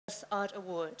Art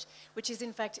Award, which is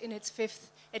in fact in its 5th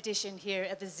edition here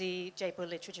at the Z Jaipur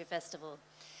Literature Festival.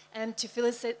 And to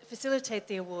facilitate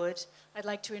the award, I'd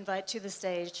like to invite to the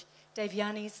stage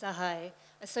Devyani Sahai,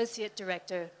 Associate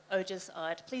Director, OJAS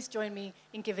Art. Please join me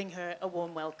in giving her a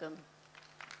warm welcome.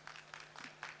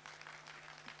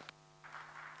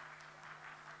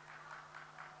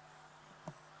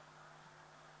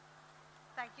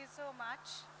 Thank you so much.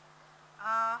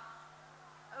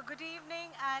 Good evening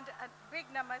and a big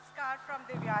namaskar from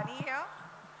Devyani here.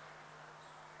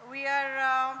 We are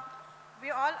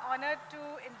all honored to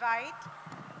invite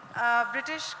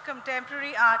British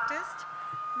contemporary artist,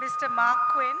 Mr. Mark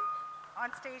Quinn,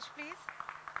 on stage, please.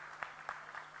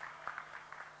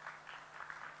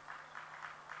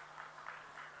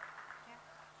 Yeah.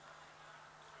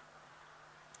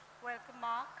 Welcome,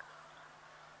 Mark.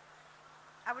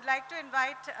 I would like to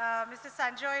invite Mr.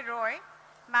 Sanjoy Roy,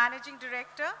 Managing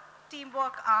Director,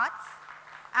 Teamwork Arts,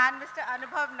 and Mr.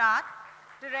 Anubhav Nath,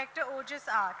 Director, OJAS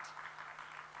Art.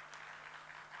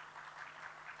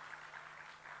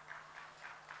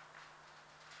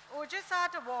 OJAS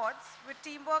Art Awards with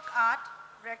Teamwork Art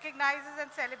recognizes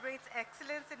and celebrates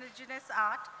excellence in indigenous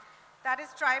art, that is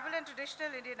tribal and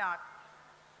traditional Indian art.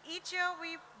 Each year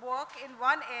we work in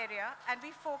one area and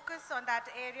we focus on that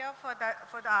area for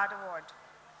the Art Award.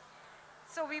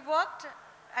 So we worked,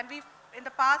 and we've in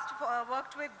the past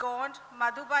worked with Gond,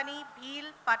 Madhubani,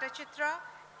 Bhil, Patachitra,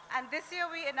 and this year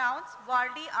we announced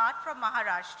Warli Art from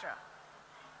Maharashtra.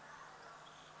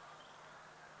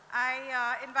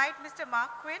 I invite Mr.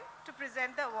 Mark Quinn to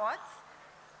present the awards.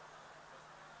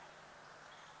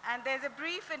 And there's a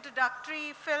brief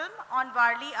introductory film on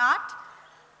Warli art.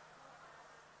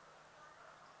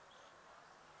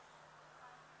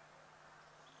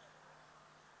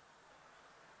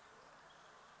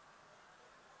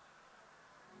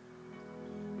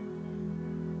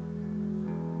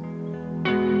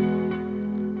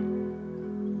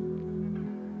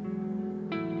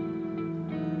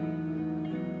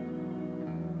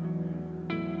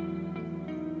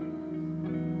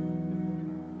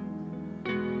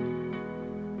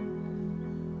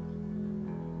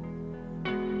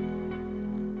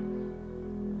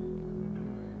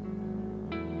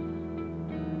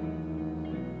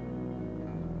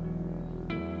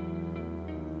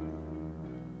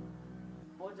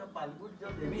 पालगुट जो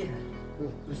देवी है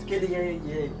उसके लिए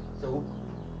ये चौक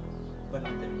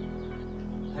बनाते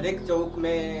हैं। हर एक चौक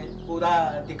में पूरा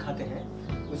दिखाते हैं,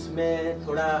 उसमें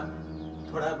थोड़ा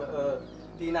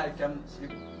 3 आइटम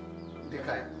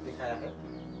दिखाया है।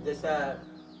 जैसा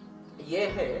ये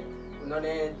है,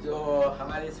 उन्होंने जो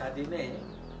हमारे शादी में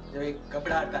जो एक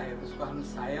कपड़ा आता है उसको हम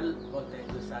सायल बोलते हैं।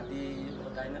 जो शादी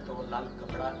होता है ना तो वो लाल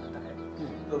कपड़ा आता है,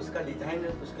 तो उसका डिजाइन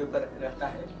उसके ऊपर रहता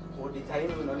है। वो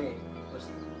डिजाइन उन्होंने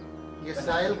ये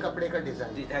सायल कपड़े का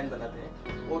डिजाइन बनाते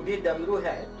हैं। वो भी डमरू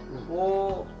है, वो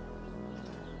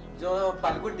जो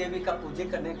पालगुट देवी का पूजा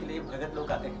करने के लिए भगत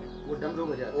लोग आते हैं, वो डमरू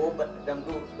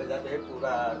बजाते हैं।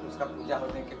 पूरा उसका पूजा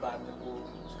होने के बाद वो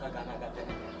उसका गाना गाते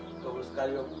हैं। तो उसका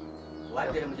जो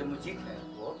वाद्य है, मुझे म्यूजिक है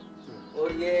वो।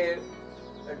 और ये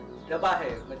डब्बा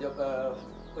है, मतलब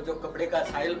जो कपड़े का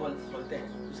सायल बोलते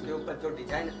हैं, उसके ऊपर जो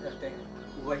डिजाइन करते हैं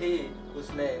वही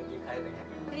उसमें दिखाए गए हैं।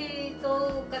 तो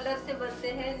कलर से बनते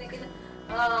हैं, लेकिन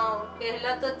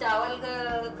पहला तो चावल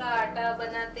का आटा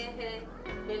बनाते हैं,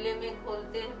 पहले में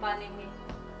खोलते हैं पानी में,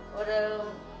 और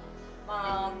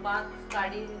 5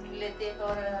 काड़ी लेते हैं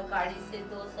और काड़ी से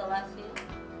 2 सवा से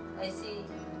ऐसी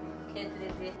खेत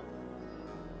लेते हैं।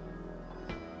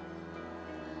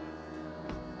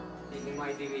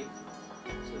 नीलिमाई देवी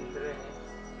सुंदर है,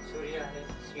 सूर्य है,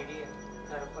 सीढ़ी है,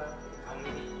 सर्प,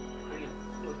 धामिनी आणि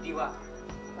दिवा।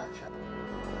 अच्छा।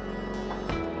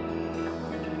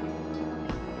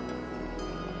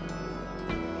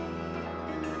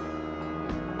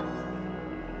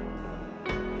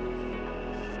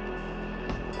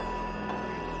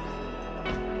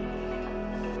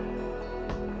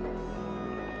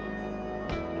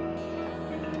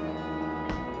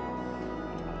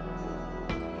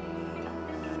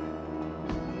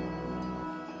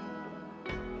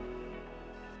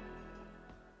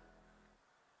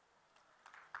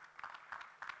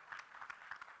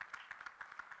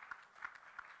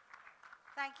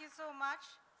 Thank you so much.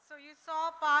 So you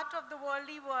saw part of the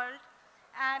worldly world,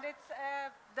 and it's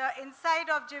the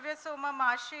inside of Jivya Soma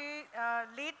Marshe,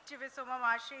 late Jivya Soma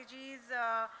Marshe ji's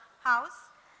house.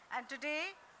 And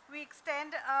today we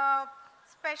extend a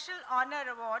special honor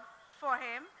award for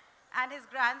him, and his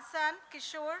grandson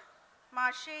Kishore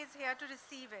Marshe is here to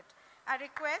receive it. I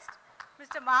request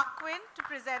Mr. Mark Quinn to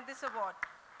present this award.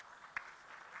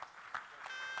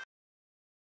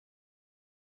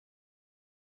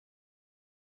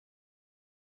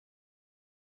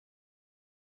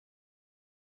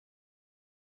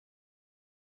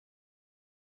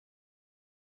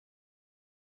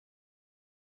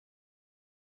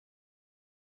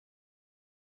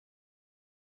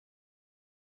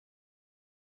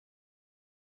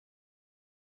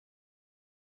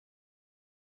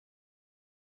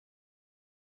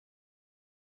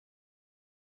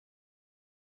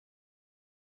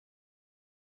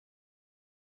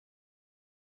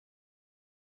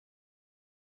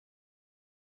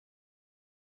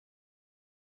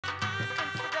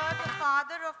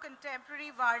 father of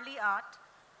contemporary Varli art.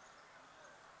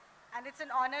 And it's an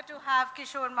honor to have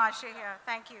Kishore Mashe here.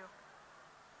 Thank you.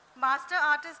 Master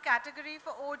Artist category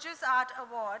for OJAS Art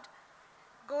Award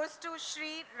goes to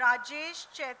Shri Rajesh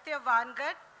Chaitya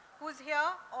Vangad, who's here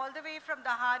all the way from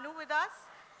Dahanu with us.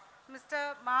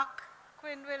 Mr. Mark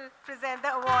Quinn will present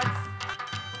the awards.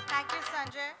 Thank you,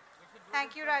 Sanjay.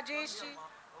 Thank you, Rajesh ji.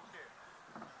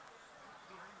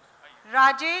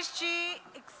 Rajesh ji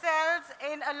excels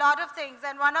in a lot of things,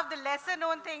 and one of the lesser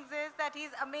known things is that he's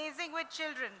amazing with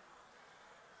children.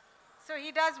 So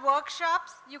he does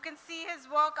workshops. You can see his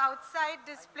work outside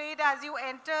displayed as you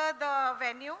enter the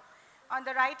venue on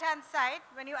the right-hand side.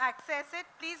 When you access it,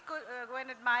 please go and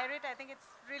admire it. I think it's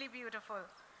really beautiful.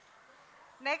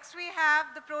 Next, we have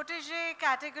the Protégé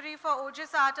category for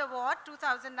OJAS Art Award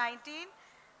 2019,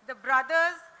 the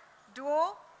brothers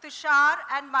duo Tushar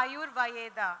and Mayur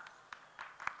Vayeda.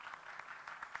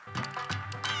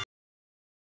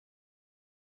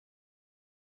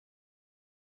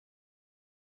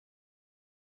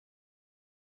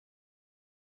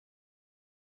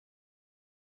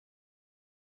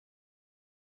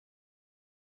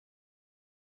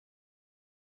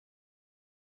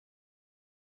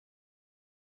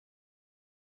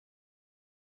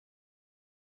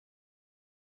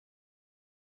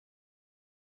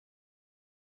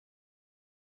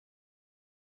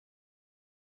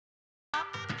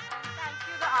 Thank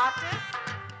you, the artists.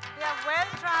 They are well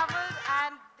traveled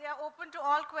and they are open to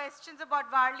all questions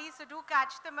about Varli, so do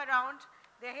catch them around.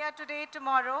 They're here today,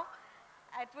 tomorrow.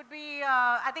 It would be,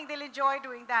 I think they'll enjoy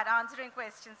doing that, answering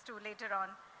questions too later on.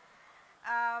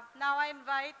 Now I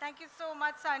invite, thank you so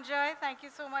much, Sanjay. Thank you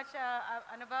so much,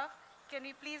 Anubhav. Can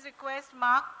we please request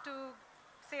Mark to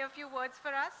say a few words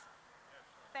for us?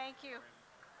 Thank you.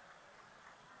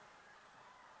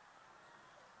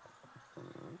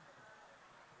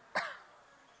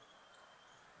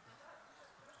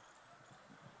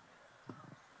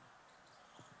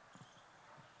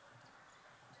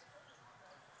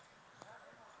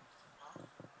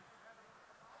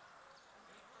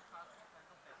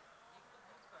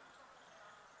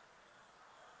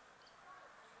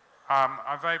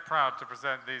 I'm very proud to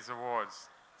present these awards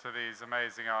to these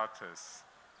amazing artists.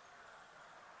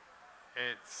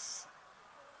 It's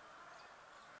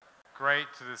great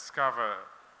to discover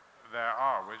their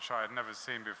art, which I had never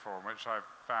seen before, which I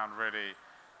found really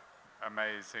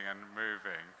amazing and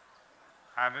moving.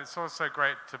 And it's also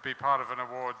great to be part of an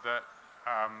award that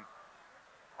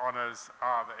honors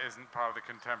art that isn't part of the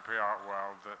contemporary art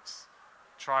world, that's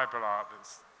tribal art,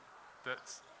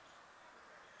 that's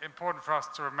important for us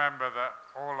to remember that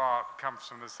all art comes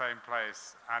from the same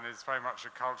place and is very much a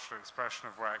cultural expression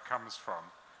of where it comes from.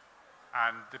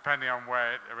 And depending on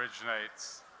where it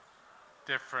originates,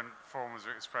 different forms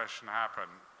of expression happen.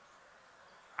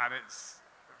 And it's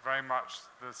very much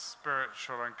the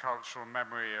spiritual and cultural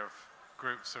memory of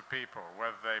groups of people,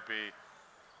 whether they be,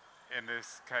 in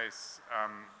this case,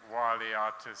 Wali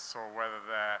artists, or whether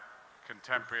they're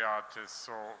contemporary artists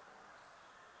or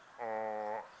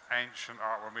ancient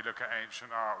art. When we look at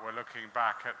ancient art, we're looking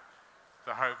back at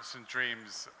the hopes and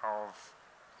dreams of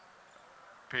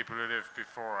people who lived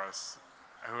before us,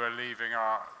 who are leaving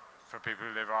art for people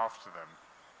who live after them.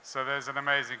 So there's an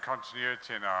amazing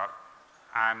continuity in art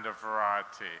and a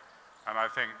variety. And I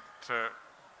think to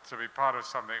be part of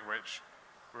something which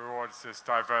rewards this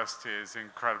diversity is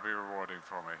incredibly rewarding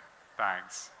for me.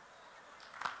 Thanks.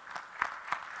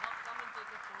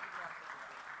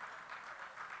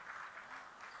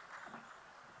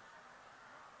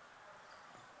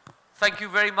 Thank you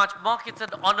very much, Mark. It's an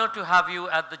honor to have you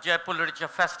at the Jaipur Literature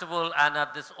Festival and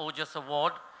at this OJAS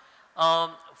Award.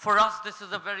 For us, this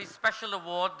is a very special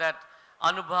award that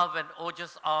Anubhav and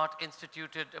OJAS Art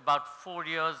instituted about 4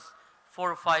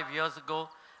 or 5 years ago.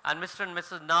 And Mr. and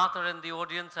Mrs. Nath are in the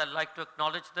audience. I'd like to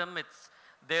acknowledge them. It's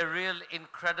their real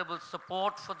incredible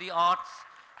support for the arts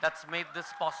that's made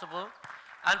this possible.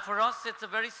 And for us, it's a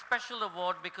very special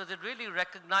award because it really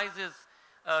recognizes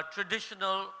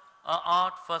traditional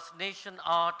art, First Nation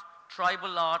art,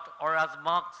 tribal art, or as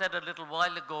Mark said a little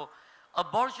while ago,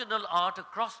 Aboriginal art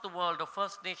across the world, or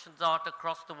First Nations art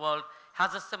across the world,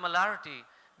 has a similarity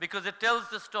because it tells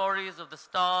the stories of the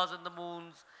stars and the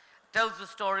moons, tells the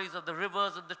stories of the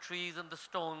rivers and the trees and the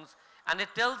stones, and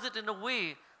it tells it in a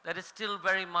way that is still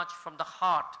very much from the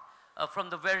heart,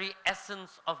 from the very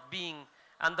essence of being,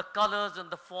 and the colors and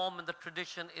the form and the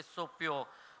tradition is so pure.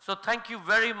 So thank you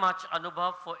very much,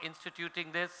 Anubhav, for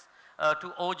instituting this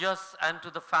to OJAS and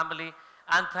to the family.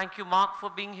 And thank you, Mark,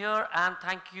 for being here. And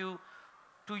thank you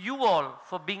to you all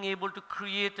for being able to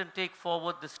create and take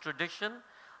forward this tradition.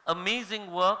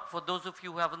 Amazing work. For those of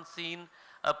you who haven't seen,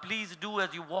 Please do,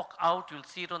 as you walk out, you'll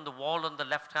see it on the wall on the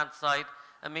left-hand side.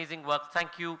 Amazing work.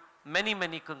 Thank you. Many,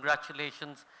 many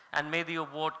congratulations. And may the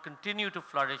award continue to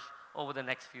flourish over the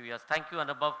next few years. Thank you. And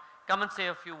above, come and say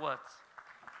a few words.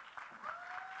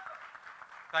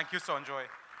 Thank you, Sanjoy.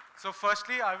 So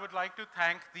firstly, I would like to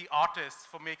thank the artists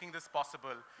for making this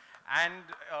possible. And,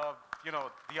 you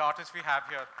know, the artists we have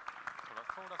here.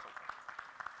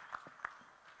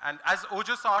 And as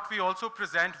OJAS Art, we also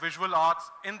present visual arts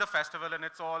in the festival, and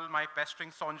it's all my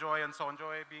pestering Sanjoy and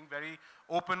Sanjoy being very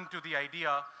open to the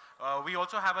idea. We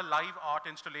also have a live art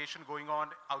installation going on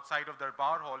outside of the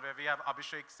bar hall where we have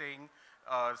Abhishek saying,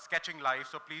 sketching live,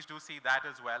 so please do see that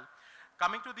as well.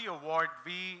 Coming to the award,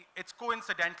 it's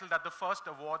coincidental that the first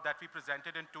award that we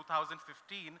presented in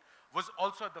 2015 was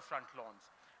also at the front lawns.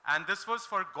 And this was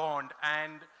for Gond,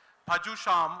 and Bhaju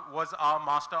Sham was our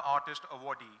Master Artist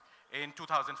Awardee in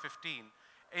 2015.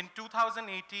 In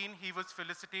 2018, he was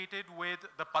felicitated with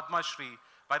the Padma Shri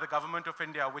by the Government of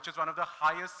India, which is one of the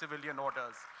highest civilian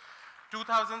orders.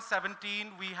 2017,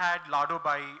 we had Lado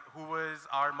Bai, who was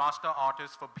our Master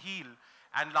Artist for Bhil,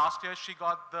 and last year she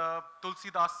got the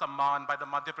Tulsidas Samman by the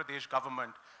Madhya Pradesh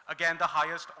government, again the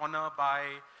highest honor by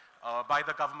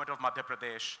the government of Madhya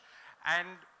Pradesh. And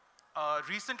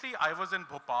recently I was in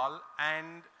Bhopal,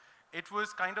 and it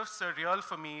was kind of surreal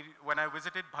for me when I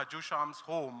visited Bhaju Sham's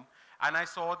home and I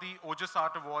saw the OJAS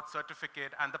Art Award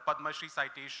certificate and the Padma Shri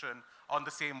citation on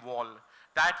the same wall.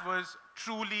 That was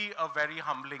truly a very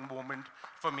humbling moment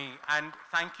for me. And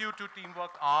thank you to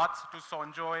Teamwork Arts, to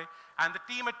Sanjoy, and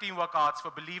the team at Teamwork Arts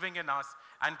for believing in us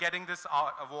and getting this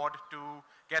award to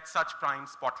get such prime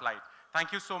spotlight.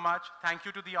 Thank you so much. Thank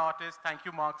you to the artists. Thank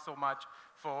you, Mark, so much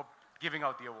for giving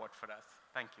out the award for us.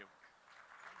 Thank you.